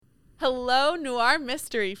Hello, noir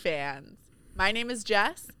mystery fans. My name is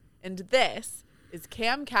Jess, and this is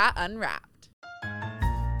Cat Unwrapped.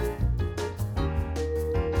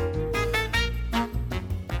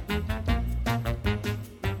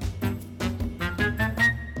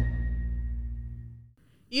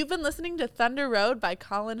 You've been listening to Thunder Road by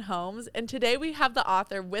Colin Holmes, and today we have the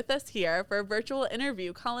author with us here for a virtual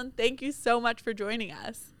interview. Colin, thank you so much for joining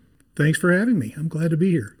us. Thanks for having me. I'm glad to be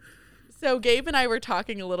here. So Gabe and I were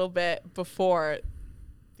talking a little bit before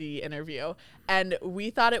the interview, and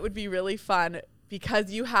we thought it would be really fun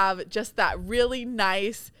because you have just that really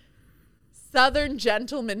nice Southern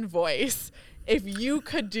gentleman voice. If you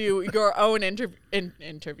could do your own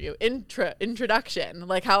introduction,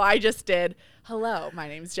 like how I just did, hello, my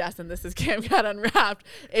name's Jess and this is Cat Unwrapped.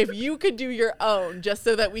 If you could do your own, just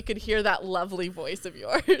so that we could hear that lovely voice of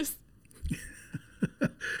yours.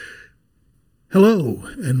 Hello,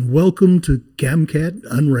 and welcome to Cat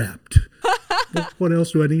Unwrapped. What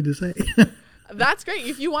else do I need to say? That's great.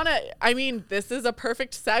 If you want to, this is a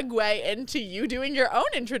perfect segue into you doing your own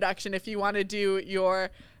introduction. If you want to do your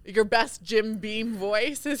best Jim Beam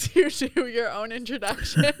voice as you do your own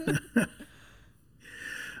introduction.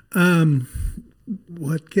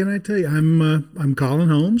 What can I tell you? I'm Colin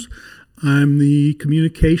Holmes. I'm the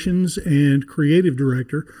communications and creative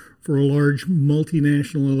director for a large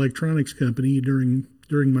multinational electronics company during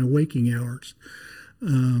my waking hours.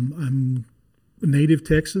 I'm a native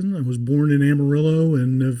Texan. I was born in Amarillo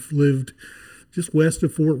and have lived just west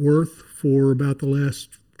of Fort Worth for about the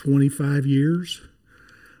last 25 years.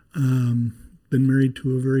 Been married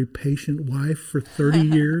to a very patient wife for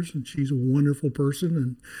 30 years, and she's a wonderful person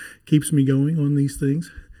and keeps me going on these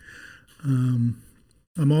things.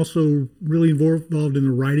 I'm also really involved in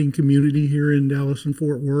the writing community here in Dallas and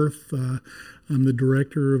Fort Worth. I'm the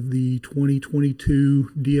director of the 2022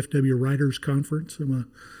 DFW Writers Conference. I'm going to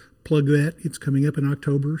plug that. It's coming up in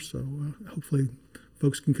October, so hopefully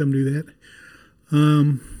folks can come do that.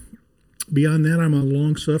 Beyond that, I'm a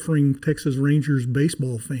long-suffering Texas Rangers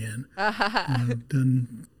baseball fan.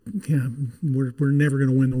 We're never going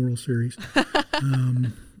to win the World Series.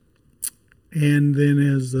 And then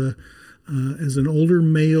as an older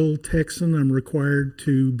male Texan, I'm required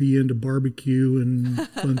to be into barbecue and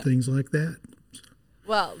fun things like that.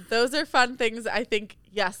 Well, those are fun things. I think,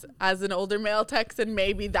 yes, as an older male Texan,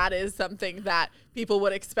 maybe that is something that people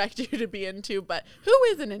would expect you to be into, but who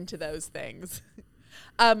isn't into those things?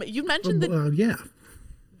 You mentioned the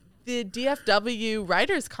DFW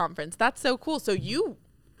Writers Conference. That's so cool. So you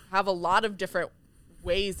have a lot of different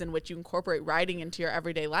ways in which you incorporate writing into your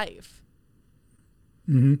everyday life.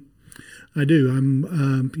 Mm-hmm. I do. I'm,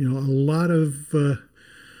 a lot of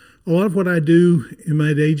what I do in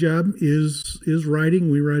my day job is writing.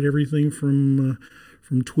 We write everything from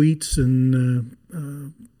tweets and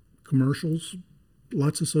commercials.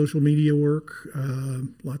 Lots of social media work,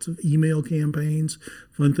 lots of email campaigns,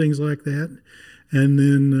 fun things like that. And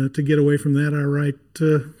then to get away from that, I write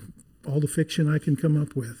all the fiction I can come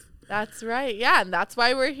up with. That's right. Yeah, and that's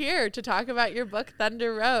why we're here to talk about your book,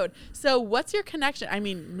 Thunder Road. So what's your connection?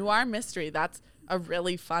 Noir mystery, that's a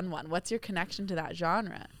really fun one. What's your connection to that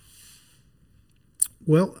genre?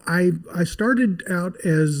 Well, I started out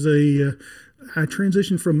as I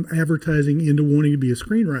transitioned from advertising into wanting to be a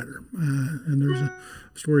screenwriter. And there's a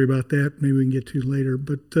story about that maybe we can get to later.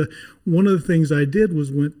 But one of the things I did was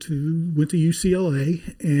went to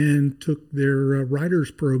UCLA and took their writers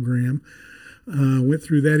program, went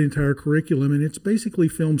through that entire curriculum. And it's basically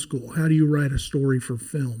film school. How do you write a story for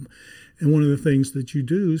film? And one of the things that you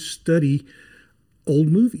do is study old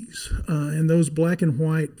movies, and those black and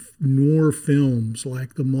white noir films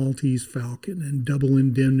like The Maltese Falcon and Double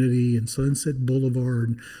Indemnity and Sunset Boulevard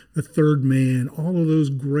and The Third Man, all of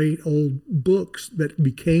those great old books that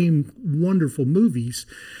became wonderful movies,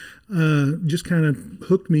 just kind of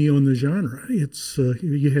hooked me on the genre. It's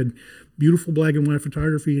you had beautiful black and white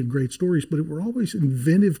photography and great stories, but it were always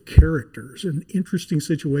inventive characters and interesting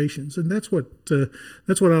situations, and that's what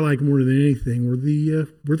I like more than anything. Were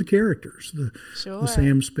the characters, the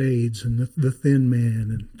Sam Spades and the Thin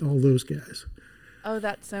Man and all those guys. Oh,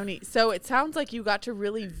 that's so neat. So it sounds like you got to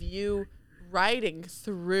really view writing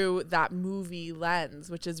through that movie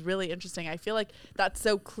lens, which is really interesting. I feel like that's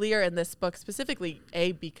so clear in this book, specifically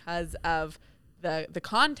because of the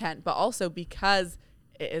content, but also because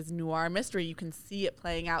it is noir mystery. You can see it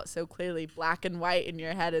playing out so clearly, black and white in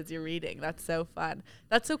your head as you're reading. That's so fun.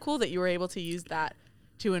 That's so cool that you were able to use that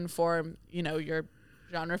to inform, your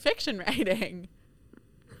genre fiction writing.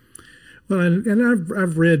 Well, and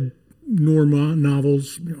I've read noir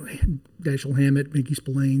novels, Dashiell Hammett, Mickey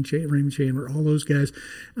Spillane, Raymond Chandler, all those guys,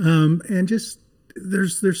 and just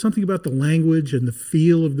there's something about the language and the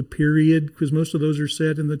feel of the period, because most of those are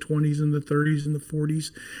set in the 20s and the 30s and the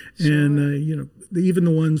 40s, and Sure. even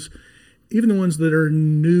the ones that are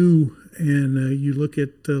new, and you look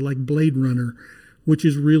at like Blade Runner, which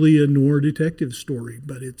is really a noir detective story,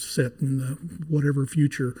 but it's set in the whatever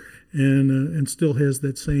future, and still has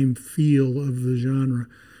that same feel of the genre.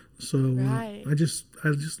 So Right. I just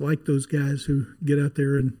like those guys who get out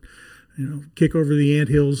there and kick over the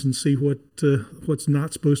anthills and see what's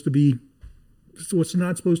not supposed to be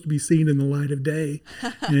seen in the light of day,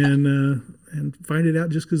 and find it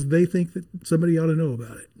out just because they think that somebody ought to know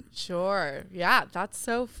about it. Sure. Yeah, that's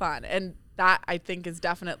so fun. And that I think is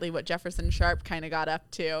definitely what Jefferson Sharp kind of got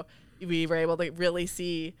up to. We were able to really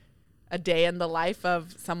see a day in the life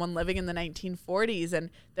of someone living in the 1940s, and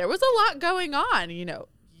there was a lot going on.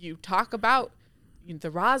 You talk about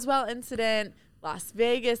the Roswell incident, Las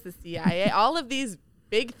Vegas, the CIA, all of these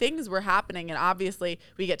big things were happening, and obviously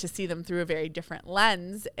we get to see them through a very different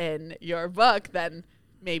lens in your book than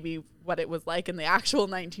maybe what it was like in the actual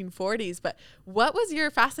 1940s. But what was your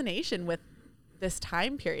fascination with this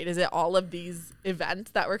time period? Is it all of these events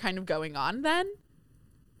that were kind of going on then?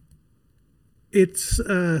 It's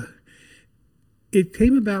it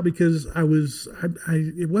came about because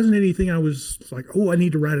it wasn't anything I was like, oh, I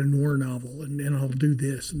need to write a noir novel, and I'll do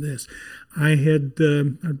this and this. I'd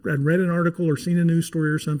read an article or seen a news story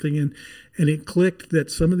or something, and it clicked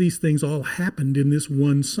that some of these things all happened in this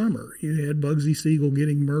one summer. You had Bugsy Siegel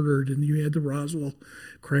getting murdered, and you had the Roswell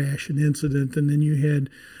crash and incident, and then you had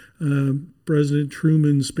President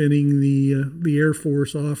Truman spinning the Air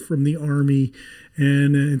Force off from the Army,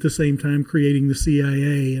 and at the same time creating the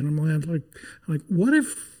CIA. And I'm like, what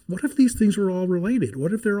if these things were all related?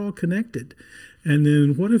 What if they're all connected? And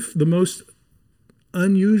then what if the most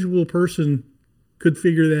unusual person could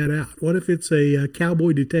figure that out? What if it's a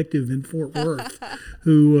cowboy detective in Fort Worth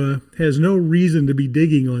who has no reason to be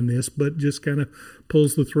digging on this, but just kind of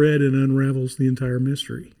pulls the thread and unravels the entire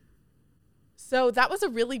mystery? So that was a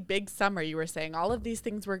really big summer. You were saying all of these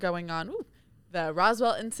things were going on. Ooh, the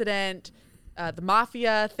Roswell incident, the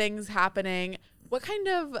mafia things happening. What kind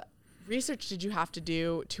of research did you have to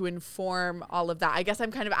do to inform all of that? I guess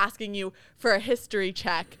I'm kind of asking you for a history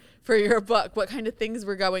check for your book. What kind of things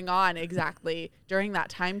were going on exactly during that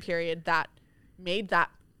time period that made the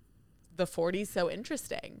 40s so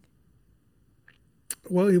interesting?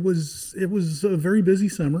 Well, it was a very busy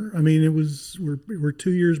summer. I mean, we're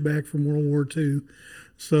 2 years back from World War II,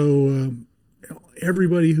 so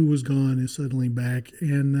everybody who was gone is suddenly back.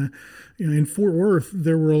 And in Fort Worth,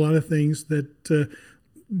 there were a lot of things that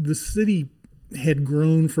the city had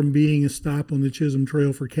grown from being a stop on the Chisholm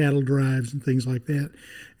Trail for cattle drives and things like that.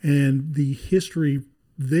 And the history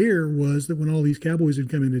there was that when all these cowboys had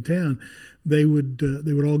come into town, they would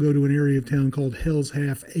all go to an area of town called Hell's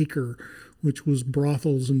Half Acre, which was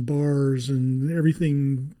brothels and bars and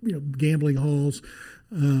everything, gambling halls.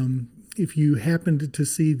 If you happened to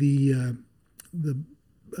see the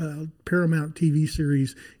Paramount TV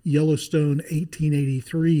series Yellowstone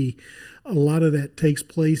 1883, a lot of that takes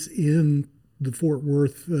place in the Fort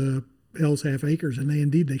Worth Hell's Half Acres,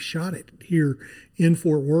 and they shot it here in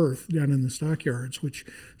Fort Worth down in the stockyards, which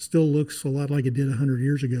still looks a lot like it did 100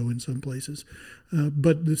 years ago in some places.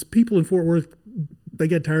 But the people in Fort Worth, they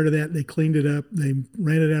got tired of that. They cleaned it up. They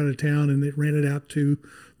ran it out of town, and they ran it out to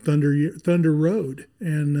Thunder Road,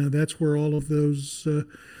 and that's where all of those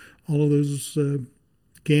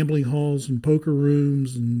gambling halls and poker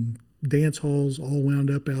rooms and dance halls all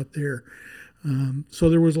wound up out there. So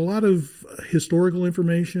there was a lot of historical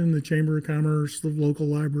information, the Chamber of Commerce, the local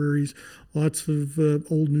libraries, lots of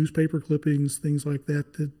old newspaper clippings, things like that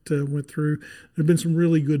went through. There have been some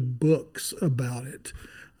really good books about it.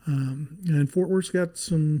 And Fort Worth's got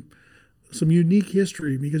some unique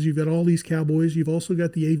history because you've got all these cowboys. You've also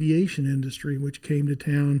got the aviation industry, which came to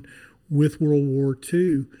town with World War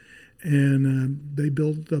II. And they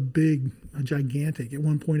built a gigantic, at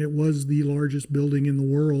one point it was the largest building in the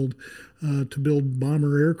world to build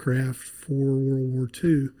bomber aircraft for World War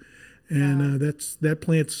II. And Wow. that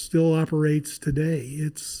plant still operates today.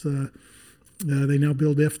 They now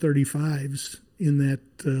build F-35s in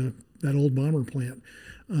that old bomber plant.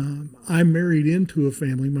 I'm married into a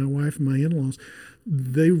family, my wife and my in-laws.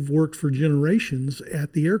 They've worked for generations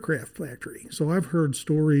at the aircraft factory. So I've heard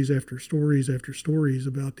stories after stories after stories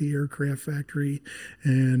about the aircraft factory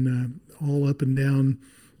and all up and down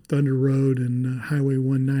Thunder Road and Highway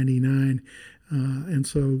 199. And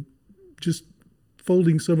so just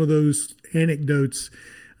folding some of those anecdotes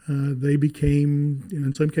They became,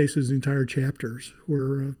 in some cases, entire chapters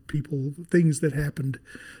where things that happened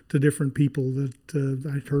to different people that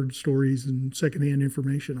I'd heard stories and secondhand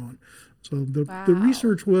information on. So the Wow.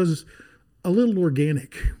 research was a little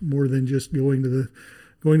organic, more than just going to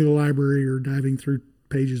the library or diving through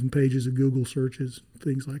pages and pages of Google searches,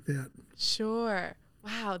 things like that. Sure.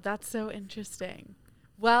 Wow, that's so interesting.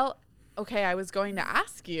 Well, okay, I was going to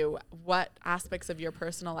ask you what aspects of your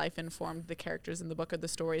personal life informed the characters in the book or the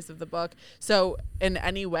stories of the book. So, in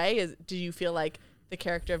any way, do you feel like the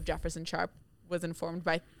character of Jefferson Sharp was informed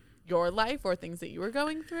by your life or things that you were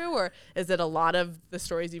going through, or is it a lot of the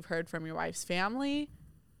stories you've heard from your wife's family?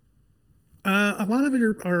 A lot of it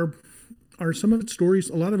are some of it's stories.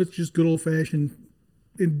 A lot of it's just good old fashioned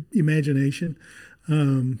imagination,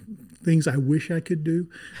 um, things I wish I could do.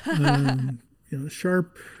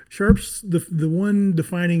 Sharp's the one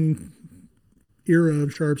defining era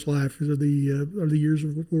of Sharp's life are the years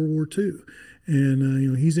of World War II,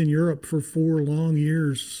 and he's in Europe for 4 long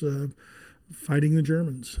years fighting the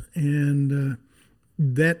Germans, and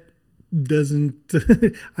that doesn't.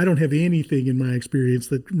 I don't have anything in my experience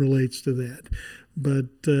that relates to that. But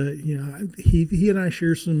he and I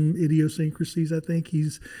share some idiosyncrasies. I think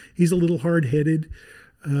he's a little hard headed.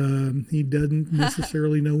 He doesn't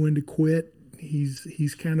necessarily know when to quit.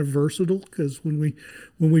 He's kind of versatile because when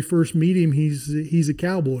we first meet him, he's a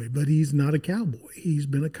cowboy, but he's not a cowboy. He's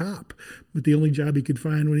been a cop, but the only job he could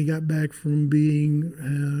find when he got back from being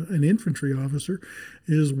an infantry officer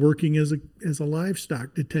is working as a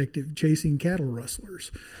livestock detective, chasing cattle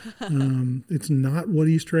rustlers. It's not what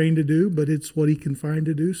he's trained to do, but it's what he can find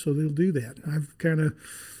to do, so they'll do that. I've kind of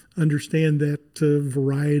understand that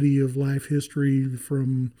variety of life history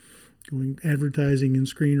from going advertising and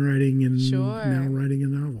screenwriting and now Sure. writing a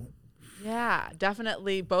novel. Yeah,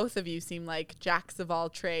 definitely. Both of you seem like jacks of all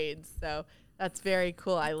trades. So that's very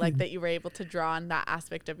cool. I like that you were able to draw on that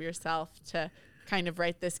aspect of yourself to kind of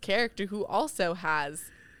write this character who also has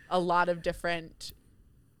a lot of different,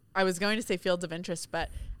 I was going to say fields of interest, but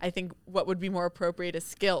I think what would be more appropriate is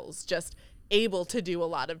skills, just able to do a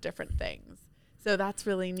lot of different things. So that's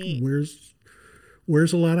really neat.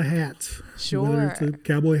 Wears a lot of hats, whether it's Sure. a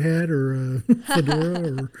cowboy hat or a fedora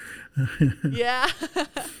or Yeah.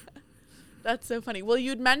 That's so funny. Well,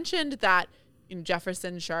 you'd mentioned that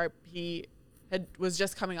Jefferson Sharp, he was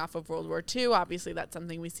just coming off of World War II. Obviously, that's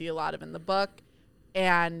something we see a lot of in the book.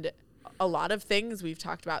 And a lot of things we've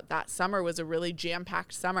talked about that summer was a really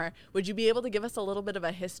jam-packed summer. Would you be able to give us a little bit of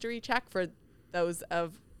a history check for those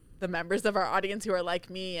of the members of our audience who are like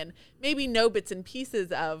me and maybe know bits and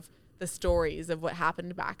pieces of the stories of what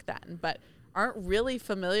happened back then, but aren't really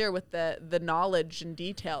familiar with the knowledge and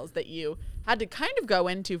details that you had to kind of go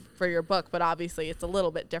into for your book, but obviously it's a little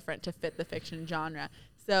bit different to fit the fiction genre.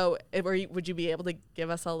 So would you be able to give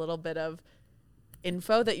us a little bit of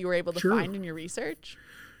info that you were able to sure. find in your research?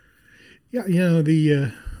 Yeah,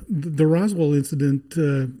 the Roswell incident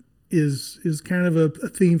is kind of a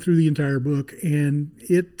theme through the entire book, and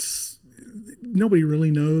it's nobody really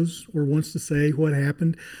knows or wants to say what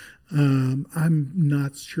happened. I'm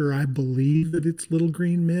not sure I believe that it's little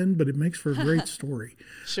green men, but it makes for a great story.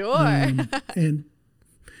 Sure. And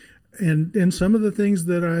and some of the things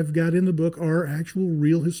that I've got in the book are actual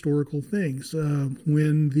real historical things.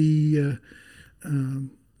 When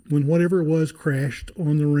whatever it was crashed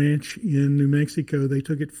on the ranch in New Mexico, they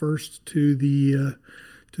took it first to the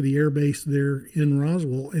air base there in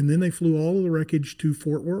Roswell, and then they flew all of the wreckage to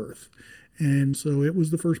Fort Worth. And so it was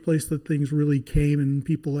the first place that things really came and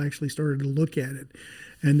people actually started to look at it.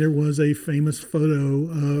 And there was a famous photo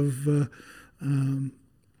of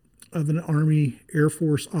an Army Air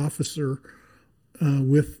Force officer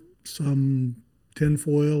with some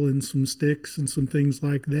tinfoil and some sticks and some things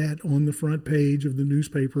like that on the front page of the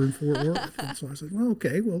newspaper in Fort Worth. And so I said, well,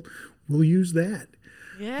 okay, well, we'll use that.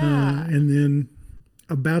 Yeah. And then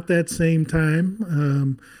about that same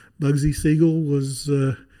time, Bugsy Siegel was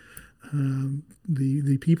the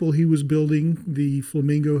people he was building the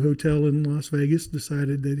Flamingo Hotel in Las Vegas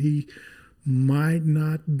decided that he might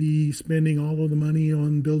not be spending all of the money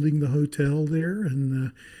on building the hotel there,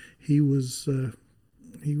 and he was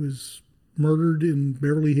murdered in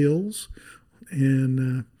Beverly Hills,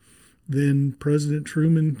 and then President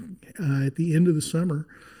Truman, at the end of the summer,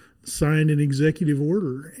 signed an executive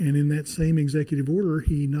order, and in that same executive order,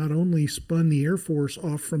 he not only spun the Air Force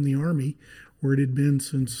off from the Army, where it had been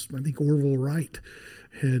since I think Orville Wright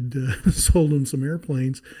had sold him some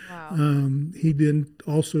airplanes. Wow. He then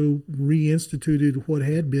also reinstituted what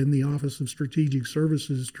had been the Office of Strategic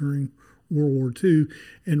Services during World War II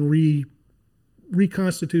and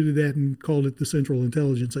reconstituted that and called it the Central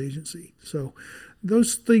Intelligence Agency. So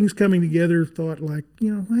those things coming together, thought like,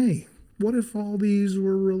 hey, what if all these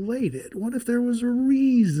were related? What if there was a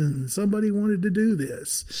reason somebody wanted to do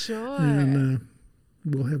this? Sure. And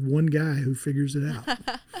we'll have one guy who figures it out.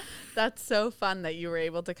 That's so fun that you were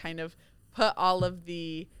able to kind of put all of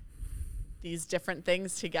these different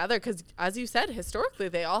things together, because as you said, historically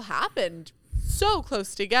they all happened so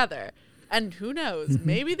close together, and who knows,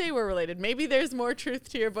 maybe they were related. Maybe there's more truth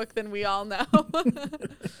to your book than we all know.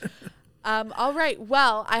 All right,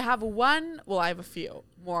 well, I have a few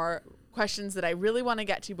more questions that I really want to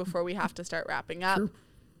get to before we have to start wrapping up. Sure.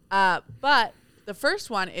 But the first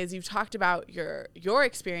one is, you've talked about your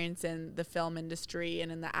experience in the film industry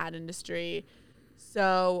and in the ad industry,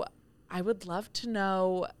 so I would love to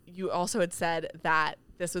know, you also had said that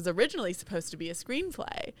this was originally supposed to be a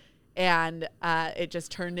screenplay, and it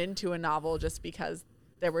just turned into a novel just because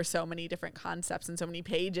there were so many different concepts and so many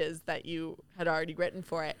pages that you had already written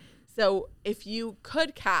for it. So if you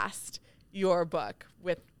could cast your book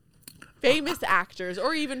with famous actors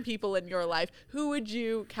or even people in your life, who would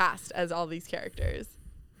you cast as all these characters?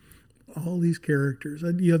 All these characters.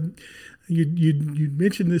 You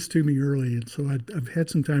mentioned this to me early, and so I've had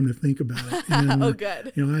some time to think about it. And, Oh,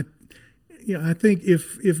 good. I think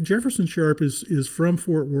if Jefferson Sharp is from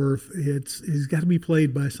Fort Worth, he's got to be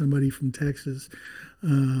played by somebody from Texas.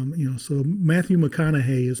 So Matthew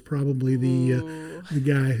McConaughey is probably the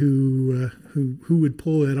guy who would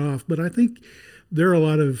pull it off. But I think there are a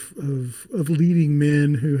lot of leading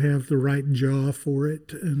men who have the right jaw for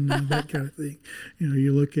it and that kind of thing.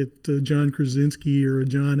 You look at John Krasinski or a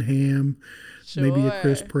John Hamm, maybe a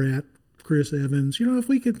Chris Pratt, Chris Evans.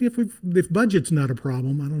 If budget's not a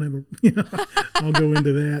problem, I don't have I'll go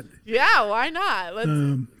into that. Yeah, why not?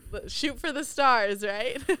 Let's shoot for the stars,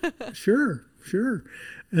 right? Sure.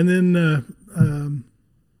 And then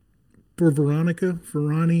for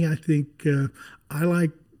Ferrani, I think I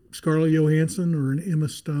like Scarlett Johansson or an Emma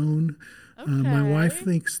Stone. Okay. My wife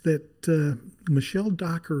thinks that Michelle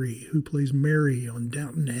Dockery, who plays Mary on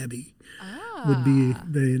Downton Abbey, would be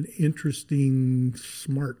an interesting,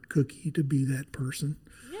 smart cookie to be that person.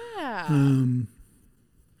 Yeah.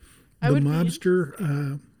 The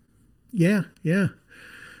mobster, yeah.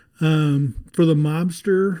 For the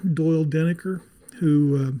mobster, Doyle Denneker,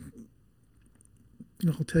 who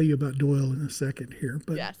I'll tell you about Doyle in a second here,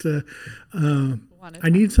 but Yes. I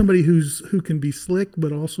need somebody who can be slick,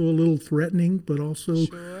 but also a little threatening, but also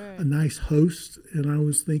Sure. a nice host. And I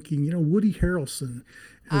was thinking, Woody Harrelson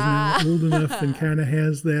is now old enough and kind of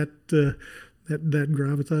has that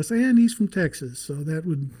gravitas, and he's from Texas, so that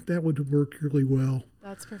would work really well.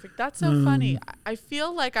 That's perfect. That's so funny. I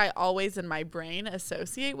feel like I always in my brain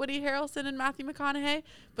associate Woody Harrelson and Matthew McConaughey,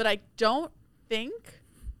 but I don't think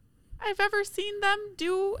I've ever seen them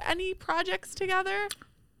do any projects together.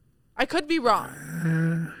 I could be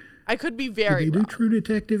wrong. I could be very Did they wrong. do True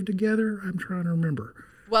Detective together? I'm trying to remember.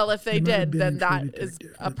 Well, if they They might have did, been then in True that is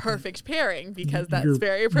Detective, a but perfect pairing, because that's you're-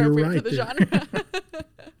 very you're appropriate right for the there. genre.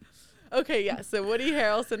 Okay, yeah. So Woody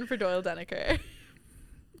Harrelson for Doyle Denneker.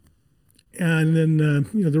 And then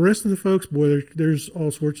the rest of the folks, boy, there's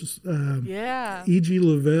all sorts of. Yeah. E.G.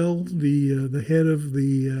 Lavelle, the head of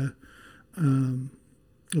the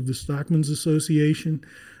Stockmen's Association.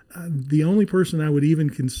 The only person I would even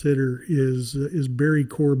consider is Barry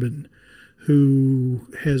Corbin, who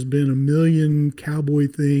has been a million cowboy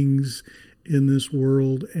things in this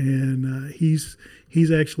world, and he's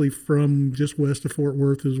actually from just west of Fort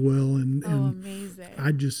Worth as well. And Amazing.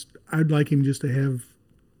 I'd like him just to have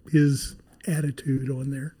his attitude on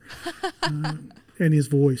there and his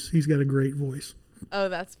voice. He's got a great voice. Oh,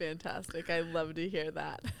 that's fantastic. I love to hear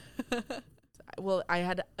that. Well, I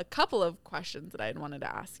had a couple of questions that I wanted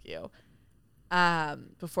to ask you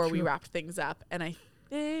before we wrapped things up. And I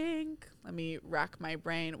think, let me rack my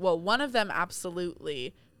brain. Well, one of them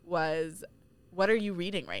absolutely was, what are you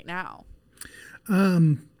reading right now?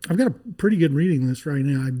 I've got a pretty good reading list right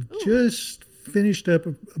now. I just finished up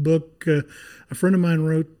a book a friend of mine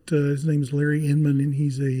wrote. His name is Larry Inman, and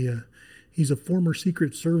he's a former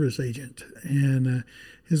Secret Service agent. And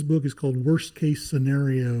his book is called Worst Case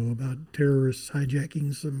Scenario, about terrorists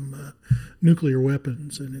hijacking some nuclear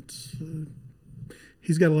weapons. And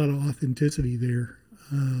he's got a lot of authenticity there.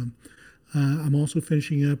 I'm also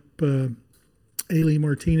finishing up Ailey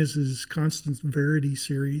Martinez's Constant Verity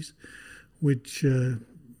series, which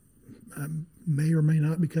may or may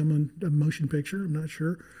not become a motion picture. I'm not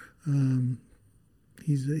sure.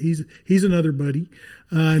 He's another buddy.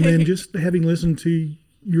 And then just having listened to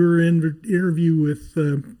your interview with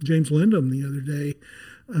James Lindham the other day,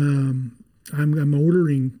 I'm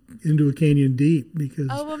ordering Into a Canyon Deep because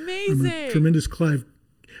Oh, amazing. I'm a tremendous Clive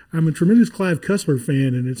I'm a tremendous Clive Cussler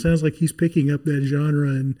fan, and it sounds like he's picking up that genre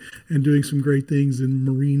and doing some great things in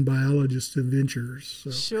marine biologist adventures.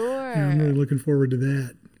 So, yeah, I'm really Sure. looking forward to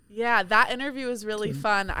that. Yeah, that interview was really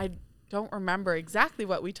fun. I don't remember exactly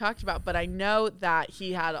what we talked about, but I know that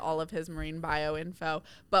he had all of his marine bio info.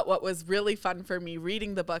 But what was really fun for me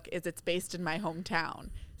reading the book is it's based in my hometown.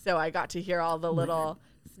 So I got to hear all the Right. little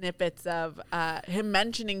snippets of him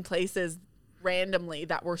mentioning places randomly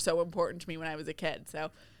that were so important to me when I was a kid.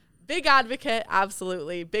 So big advocate,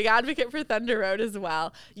 absolutely. Big advocate for Thunder Road as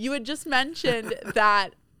well. You had just mentioned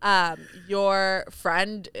that your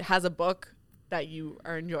friend has a book that you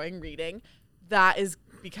are enjoying reading that is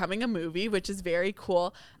becoming a movie, which is very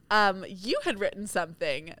cool. You had written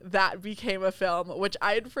something that became a film, which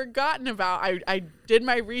I had forgotten about. I did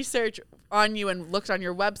my research on you and looked on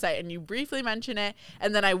your website, and you briefly mentioned it,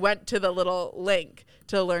 and then I went to the little link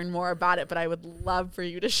to learn more about it. But I would love for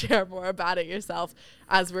you to share more about it yourself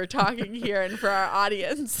as we're talking here and for our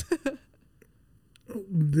audience.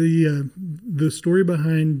 The story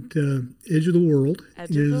behind Edge of the World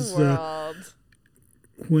Edge of the is world.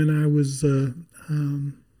 when I was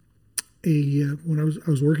when I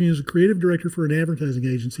was working as a creative director for an advertising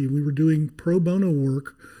agency. We were doing pro bono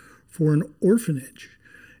work for an orphanage,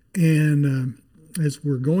 and as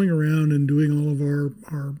we're going around and doing all of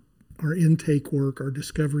our intake work, our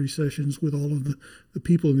discovery sessions with all of the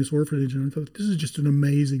people in this orphanage, and I thought this is just an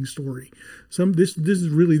amazing story. This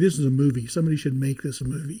is a movie. Somebody should make this a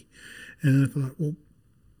movie. And I thought, well,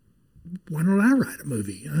 why don't I write a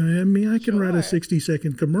movie? I mean, I can write a Sure.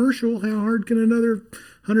 60-second commercial. How hard can another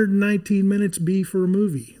 119 minutes be for a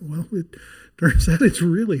movie? Well, it turns out it's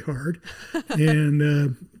really hard.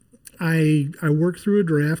 And I worked through a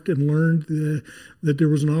draft and learned that there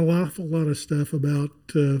was an awful lot of stuff about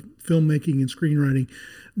filmmaking and screenwriting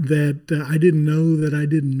that I didn't know that I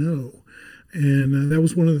didn't know. And that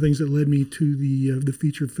was one of the things that led me to the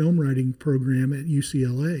feature film writing program at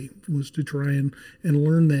UCLA, was to try and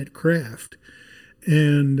learn that craft.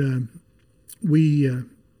 And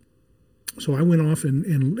so I went off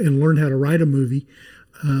and learned how to write a movie.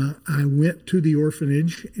 I went to the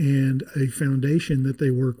orphanage and a foundation that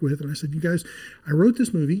they work with, and I said, "You guys, I wrote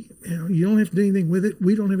this movie. You don't have to do anything with it.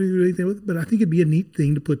 We don't have to do anything with it, but I think it'd be a neat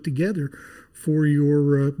thing to put together for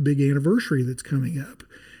your big anniversary that's coming up."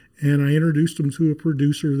 And I introduced them to a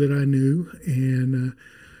producer that I knew, and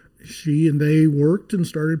she and they worked and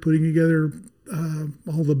started putting together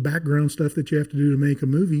all the background stuff that you have to do to make a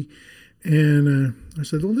movie. And I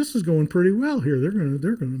said, "Well, this is going pretty well here. They're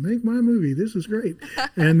gonna make my movie. This is great."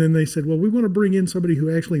 And then they said, "Well, we want to bring in somebody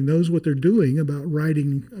who actually knows what they're doing about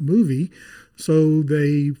writing a movie." So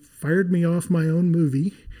they fired me off my own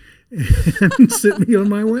movie and sent me on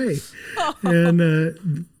my way.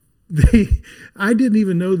 And I didn't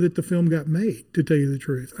even know that the film got made, to tell you the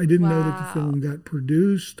truth. I didn't know that the Wow. film got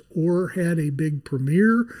produced or had a big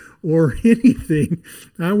premiere or anything.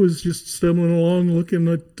 I was just stumbling along looking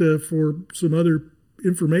at for some other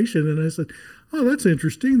information, and I said, "Oh, that's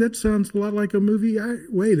interesting. That sounds a lot like a movie.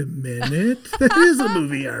 Wait a minute, that is a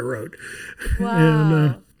movie I wrote." And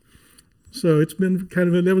Wow. so it's been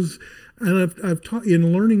kind of that was, and I've taught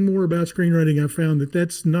in learning more about screenwriting. I've found that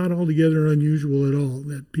that's not altogether unusual at all.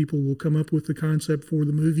 That people will come up with the concept for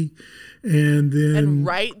the movie, and And then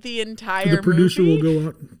write the the entire producer will movie? go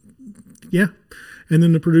out. Yeah, and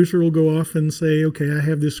then the producer will go off and say, "Okay, I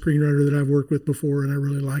have this screenwriter that I've worked with before, and I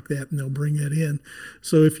really like that," and they'll bring that in.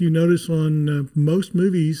 So if you notice on most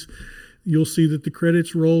movies, you'll see that the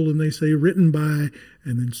credits roll and they say written by,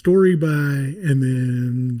 and then story by, and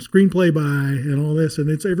then screenplay by, and all this, and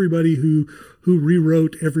it's everybody who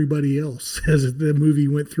rewrote everybody else as the movie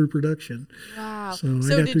went through production. Wow. So I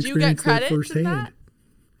So got to did you get experience that credit to firsthand. that?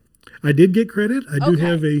 I did get credit. I do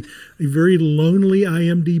have Okay. a very lonely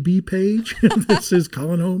IMDb page that says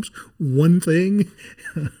Colin Holmes, one thing.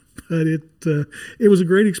 But it was a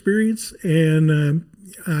great experience, and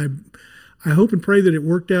I hope and pray that it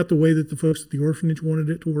worked out the way that the folks at the orphanage wanted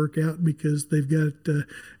it to work out, because they've got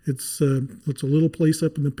it's a little place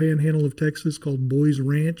up in the panhandle of Texas called Boys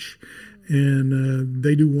Ranch, and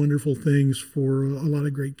they do wonderful things for a lot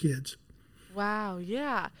of great kids. Wow,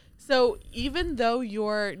 yeah. So even though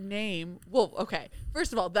your name, well, okay,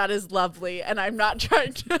 first of all, that is lovely. And I'm not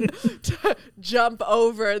trying to jump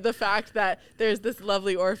over the fact that there's this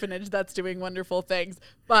lovely orphanage that's doing wonderful things.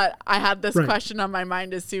 But I had this Right. question on my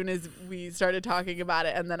mind as soon as we started talking about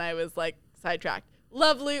it. And then I was like, sidetracked.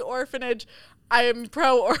 Lovely orphanage. I am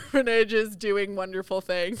pro orphanages doing wonderful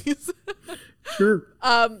things. Sure.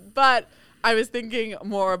 But I was thinking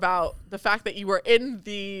more about the fact that you were in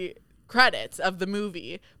the credits of the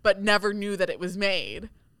movie, but never knew that it was made.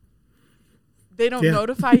 they don't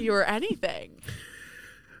notify you or anything.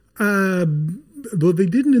 Well, they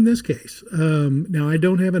didn't in this case. Now, I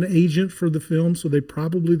don't have an agent for the film, so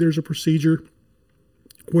there's a procedure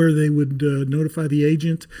where they would notify the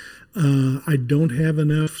agent. I don't have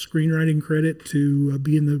enough screenwriting credit to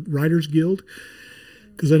be in the Writers Guild,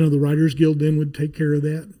 because I know the Writers Guild then would take care of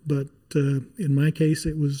that. But in my case,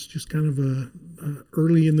 it was just kind of a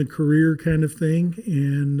early in the career kind of thing,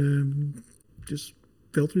 and just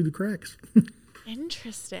fell through the cracks.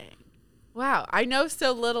 Interesting. Wow. I know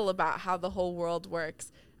so little about how the whole world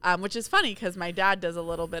works, which is funny because my dad does a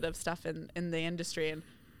little bit of stuff in the industry, and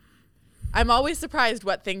I'm always surprised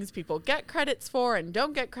what things people get credits for and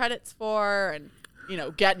don't get credits for, and,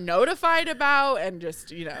 get notified about and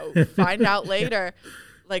just, find out later.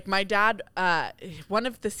 Like my dad, one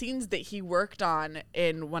of the scenes that he worked on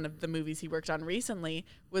in one of the movies he worked on recently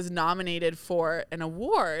was nominated for an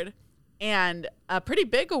award, and a pretty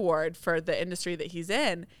big award for the industry that he's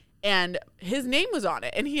in. And his name was on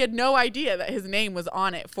it, and he had no idea that his name was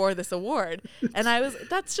on it for this award. And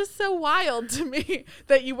that's just so wild to me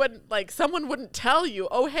that you wouldn't, someone wouldn't tell you,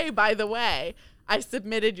 oh, hey, by the way, I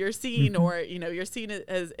submitted your scene, or, your scene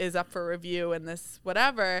is up for review and this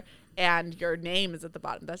whatever, and your name is at the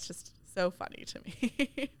bottom. That's just so funny to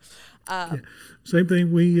me. Same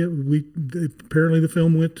thing. We apparently the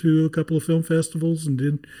film went to a couple of film festivals and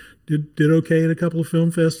did okay at a couple of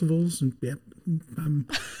film festivals, and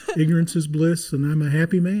ignorance is bliss, and I'm a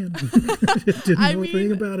happy man. Didn't know a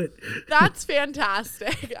thing about it. That's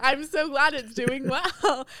fantastic. I'm so glad it's doing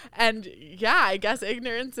well. And yeah, I guess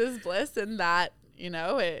ignorance is bliss, and that,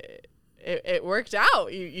 it worked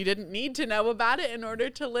out. You didn't need to know about it in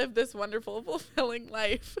order to live this wonderful, fulfilling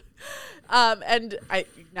life. And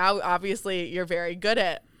now obviously you're very good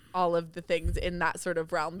at all of the things in that sort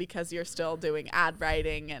of realm, because you're still doing ad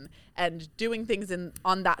writing and doing things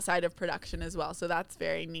on that side of production as well. So that's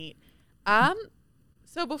very neat.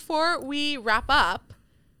 So before we wrap up,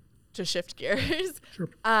 to shift gears, sure.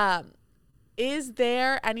 Is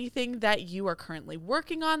there anything that you are currently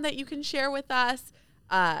working on that you can share with us?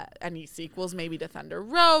 Any sequels maybe to Thunder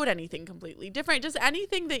Road, anything completely different, just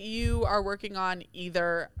anything that you are working on,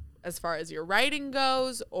 either as far as your writing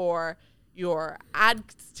goes or your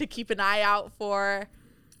ads to keep an eye out for?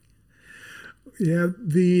 Yeah,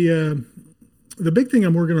 the big thing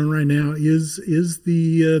I'm working on right now is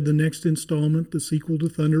the next installment, the sequel to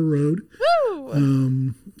Thunder Road.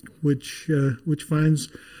 Woo! Which finds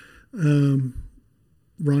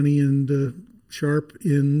Ronnie and Sharp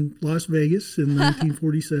in Las Vegas in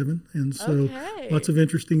 1947, and so lots of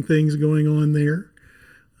interesting things going on there.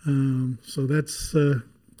 So that's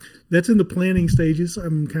in the planning stages.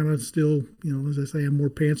 I'm kind of still, as I say, I'm more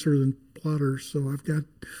pantser than plotter, so I've got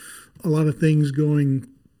a lot of things going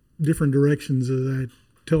different directions as I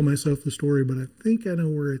tell myself the story, but I think I know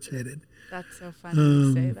where it's headed. That's so funny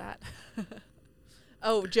to say that.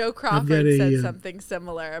 Oh, Joe Crawford said something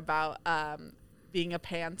similar about being a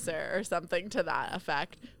pantser or something to that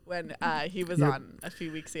effect when he was on a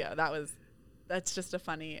few weeks ago. That's just a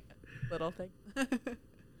funny little thing.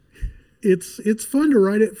 It's fun to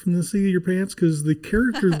write it from the seat of your pants, because the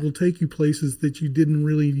characters will take you places that you didn't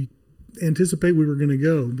really anticipate we were going to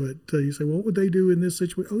go. But you say, well, what would they do in this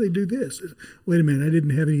situation? Oh, they do this. Wait a minute, I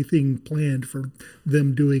didn't have anything planned for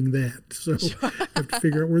them doing that. So I have to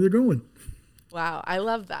figure out where they're going. Wow, I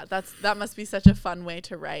love that. That must be such a fun way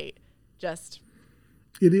to write. Just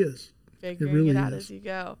it is. Figuring it out as you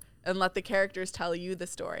go, and let the characters tell you the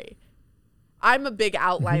story. I'm a big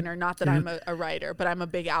outliner, not that I'm a writer, but I'm a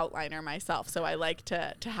big outliner myself. So I like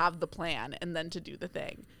to have the plan and then to do the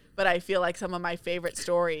thing. But I feel like some of my favorite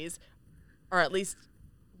stories, or at least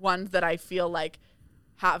ones that I feel like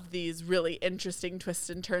have these really interesting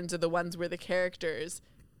twists and turns, are the ones where the characters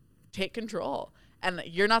take control. And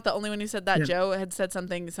you're not the only one who said that. Yeah. Joe had said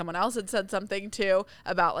something, someone else had said something too,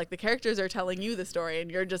 about the characters are telling you the story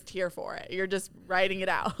and you're just here for it. You're just writing it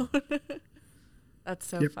out. That's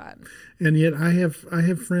so fun. And yet I have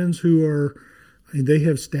friends who they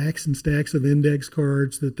have stacks and stacks of index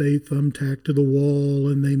cards that they thumbtack to the wall,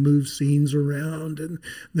 and they move scenes around, and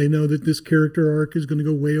they know that this character arc is going to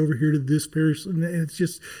go way over here to this person. And it's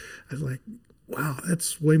just, I was like, wow,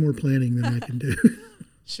 that's way more planning than I can do.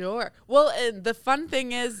 Sure. Well, the fun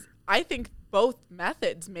thing is, I think both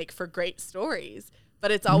methods make for great stories. But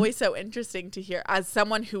it's always so interesting to hear, as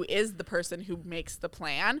someone who is the person who makes the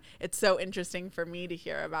plan, it's so interesting for me to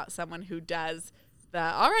hear about someone who does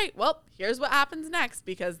all right, well, here's what happens next,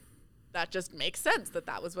 because that just makes sense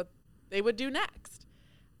that was what they would do next.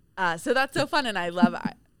 So that's so fun, and I love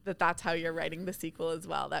that that's how you're writing the sequel as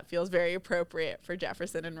well. That feels very appropriate for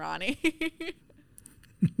Jefferson and Ronnie.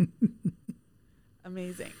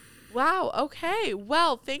 Amazing. Wow. Okay.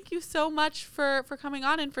 Well, thank you so much for coming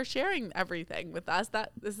on and for sharing everything with us.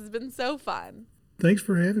 This has been so fun. Thanks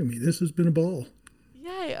for having me. This has been a ball.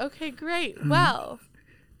 Yay. Okay, great. Well,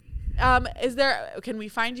 can we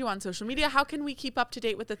find you on social media? How can we keep up to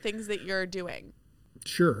date with the things that you're doing?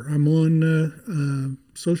 Sure. I'm on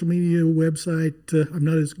social media website. I'm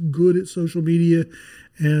not as good at social media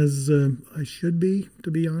as I should be,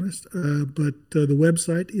 to be honest. But the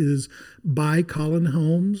website is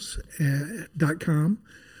bycolinholmes.com.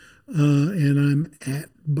 And I'm at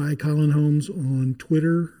bycolinholmes on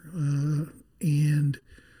Twitter and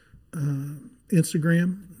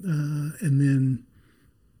Instagram. And then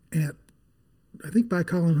I think by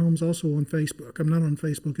Colin Holmes also on Facebook. I'm not on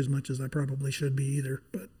Facebook as much as I probably should be either.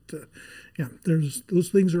 But yeah, those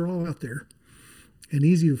things are all out there and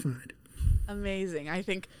easy to find. Amazing. I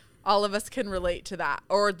think all of us can relate to that,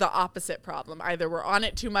 or the opposite problem. Either we're on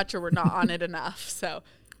it too much or we're not on it enough. So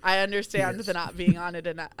I understand the not being on it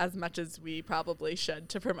as much as we probably should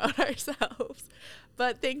to promote ourselves.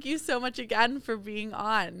 But thank you so much again for being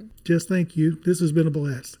on. Just thank you. This has been a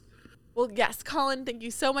blast. Well, yes, Colin, thank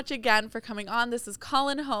you so much again for coming on. This is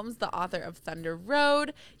Colin Holmes, the author of Thunder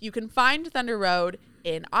Road. You can find Thunder Road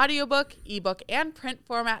in audiobook, ebook, and print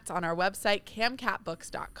formats on our website,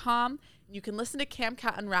 camcatbooks.com. You can listen to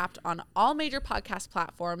CamCat Unwrapped on all major podcast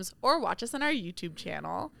platforms or watch us on our YouTube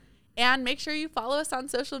channel. And make sure you follow us on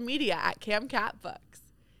social media at CamCatBooks.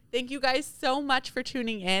 Thank you guys so much for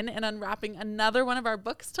tuning in and unwrapping another one of our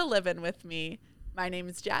books to live in with me. My name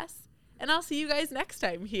is Jess, and I'll see you guys next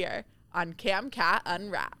time here on CamCat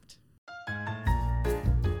Unwrapped.